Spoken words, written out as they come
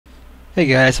Hey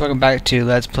guys, welcome back to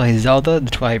Let's Play Zelda, the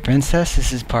Twilight Princess.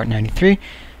 This is part 93.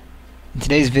 In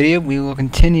today's video, we will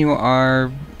continue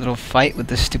our little fight with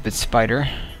this stupid spider.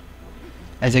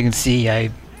 As you can see,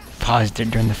 I paused it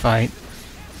during the fight.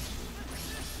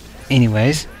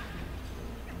 Anyways,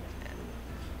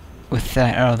 with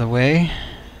that out of the way,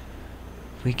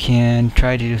 we can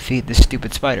try to defeat this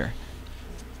stupid spider.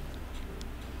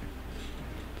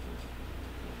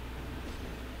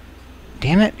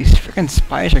 Damn it, these freaking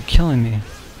spiders are killing me.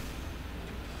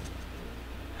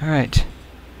 Alright.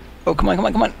 Oh, come on, come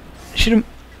on, come on! Shoot him!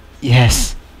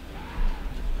 Yes!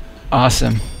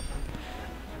 Awesome.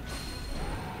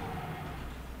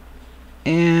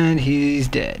 And he's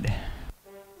dead.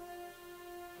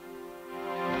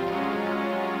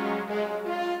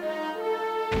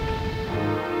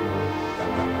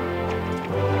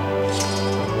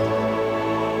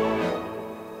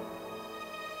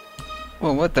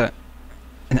 Whoa, what the?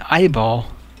 An eyeball?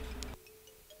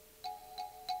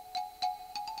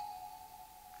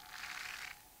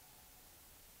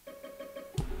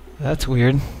 That's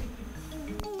weird.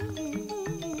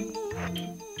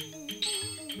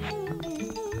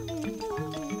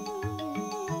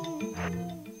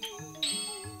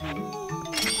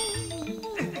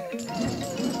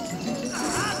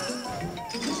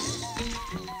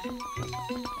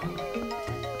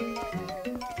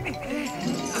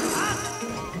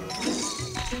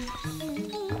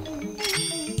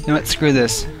 You know what? Screw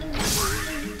this.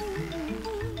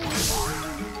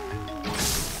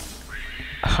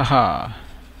 Haha.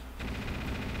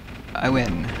 I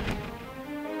win.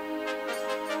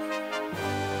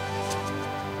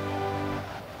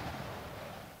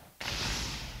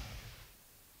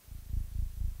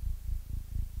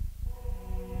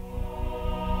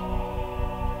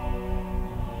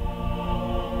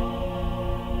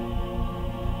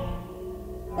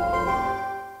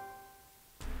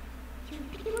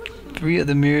 Three of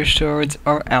the mirror shards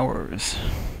are ours.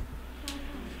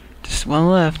 Just one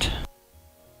left.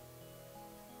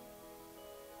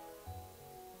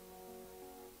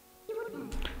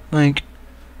 Like,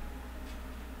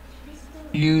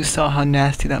 you saw how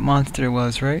nasty that monster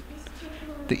was, right?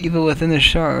 The evil within the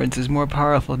shards is more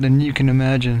powerful than you can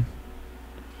imagine.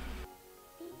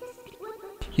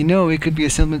 You know, it could be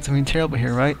assembling something terrible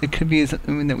here, right? It could be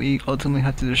something that we ultimately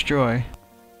have to destroy.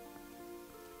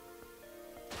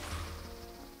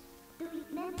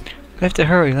 We have to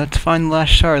hurry. Let's find the last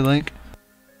shard, Link.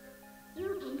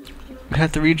 We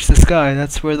have to reach the sky.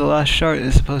 That's where the last shard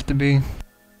is supposed to be.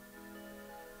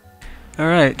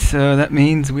 Alright, so that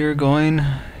means we're going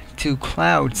to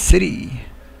Cloud City.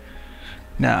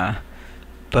 Nah.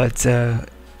 But,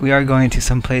 we are going to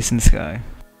some place in the sky.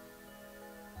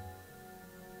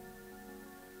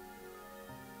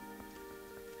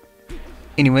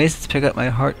 Anyways, let's pick up my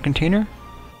heart container.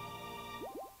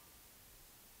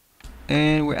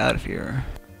 And we're out of here.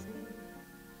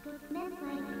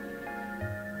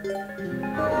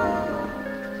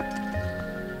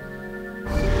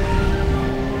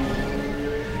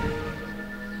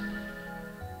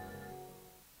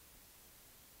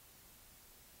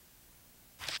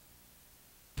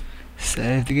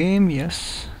 Save the game,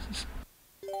 yes.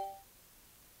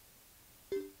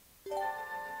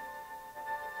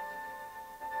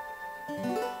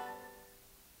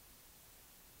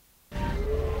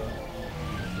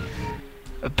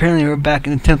 Apparently we're back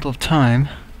in the Temple of Time.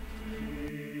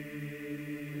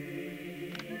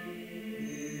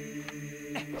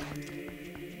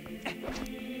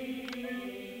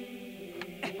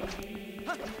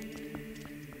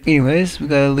 Anyways, we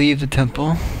gotta leave the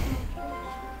temple.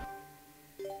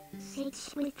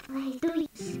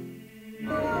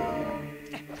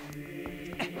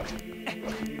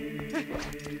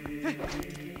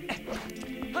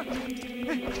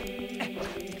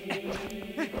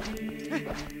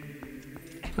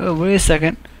 Oh, wait a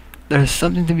second. There's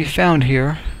something to be found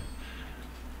here.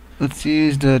 Let's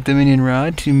use the Dominion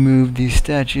Rod to move these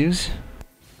statues.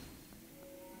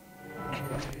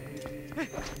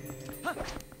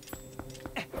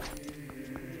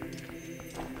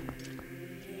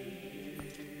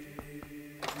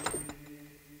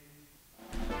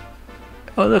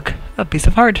 Oh look, a piece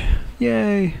of heart!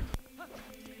 Yay!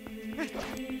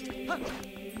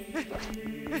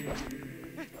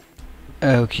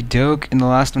 Okie doke, and the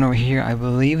last one over here I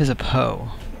believe is a Poe.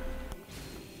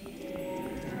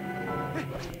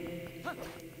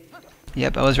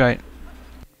 Yep, I was right.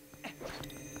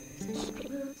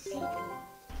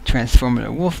 Transform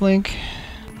into Wolf Link.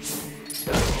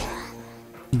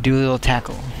 Do a little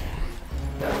tackle.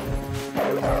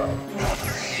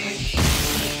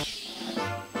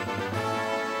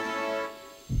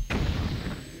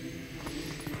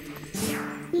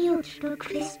 huge to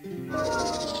crisp.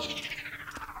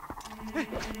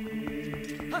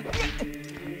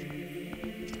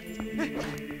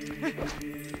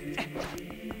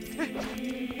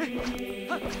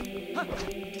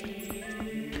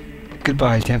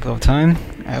 Goodbye, Temple of Time.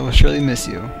 I will surely miss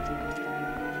you.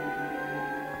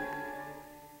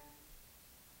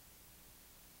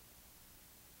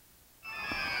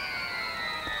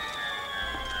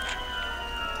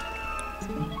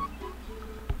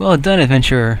 Well done,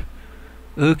 adventurer.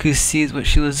 Uku sees what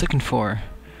she was looking for.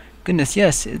 Goodness,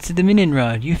 yes, it's a Dominion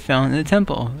Rod you found in the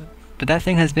temple. But that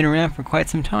thing has been around for quite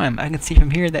some time. I can see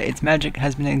from here that its magic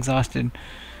has been exhausted.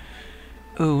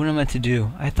 Oh, what am I to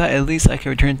do? I thought at least I could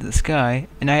return to the sky,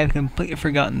 and I have completely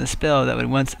forgotten the spell that would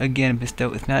once again bestow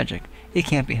it with magic. It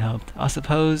can't be helped. I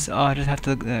suppose I'll just have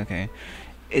to... Okay.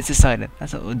 It's decided.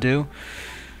 That's what we'll do.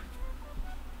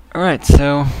 Alright,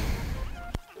 so...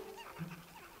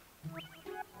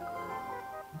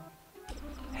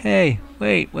 Hey,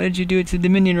 wait, what did you do to the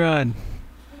Dominion Rod?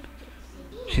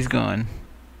 She's gone.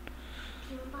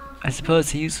 I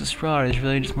suppose the useless rod is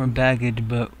really just more baggage,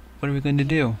 but what are we going to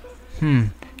do?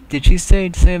 Did she say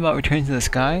about returning to the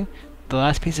sky? The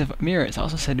last piece of mirror is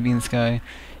also said to be in the sky.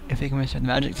 If we can restore the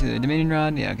magic to the Dominion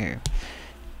Rod, yeah, okay.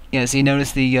 Yeah, so you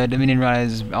notice the Dominion Rod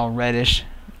is all reddish.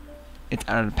 It's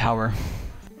out of power.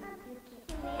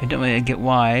 I don't really get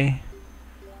why.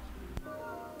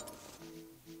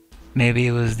 Maybe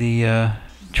it was the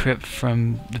trip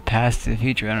from the past to the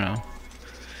future, I don't know.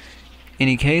 In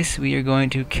any case, we are going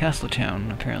to Castletown,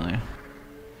 apparently.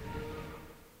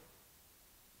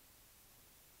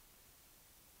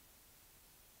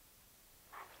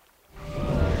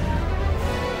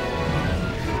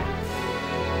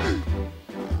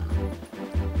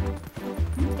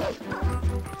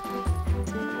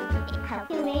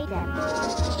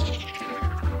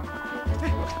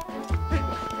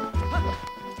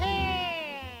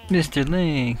 Mr.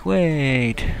 Link,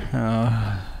 wait!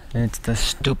 Oh, it's the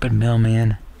stupid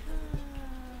mailman.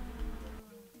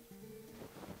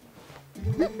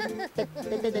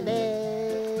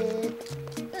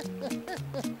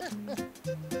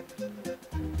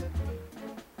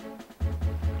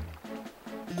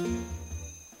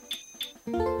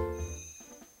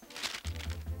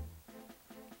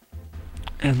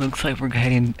 It looks like we're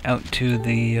heading out to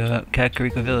the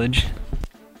Kakariko village.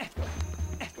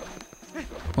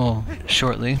 Well,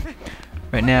 shortly.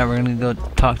 Right now we're gonna go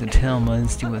talk to Tilma and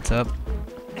see what's up.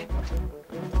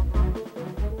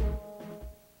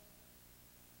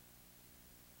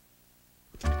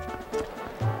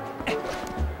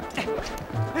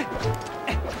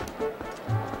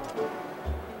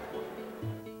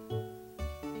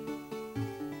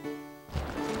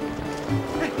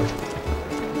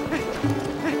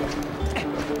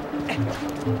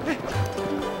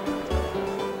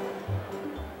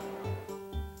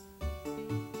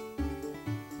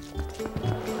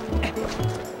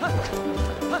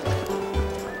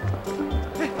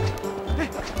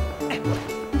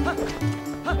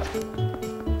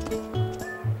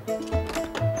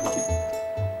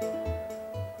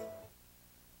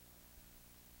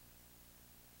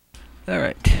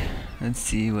 Alright, let's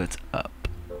see what's up.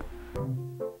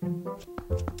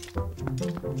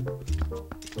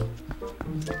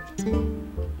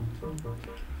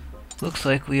 Looks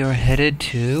like we are headed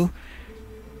to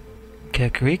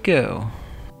Kakariko.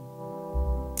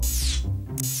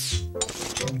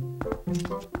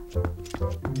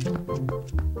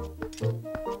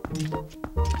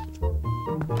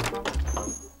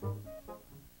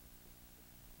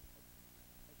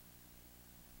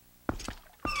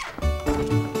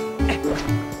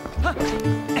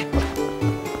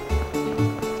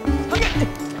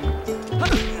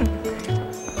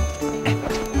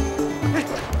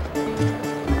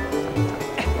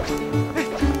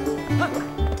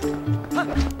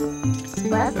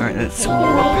 Alright, let's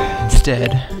warp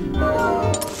instead.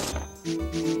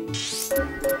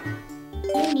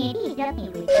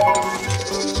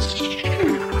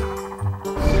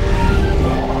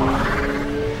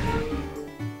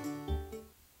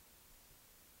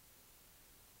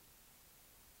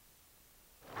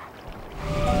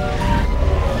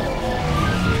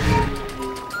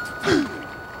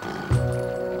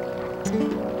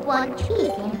 One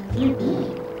chicken you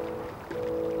eat.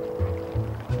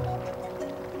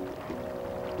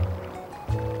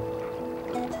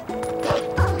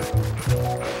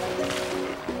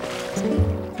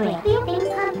 Pretty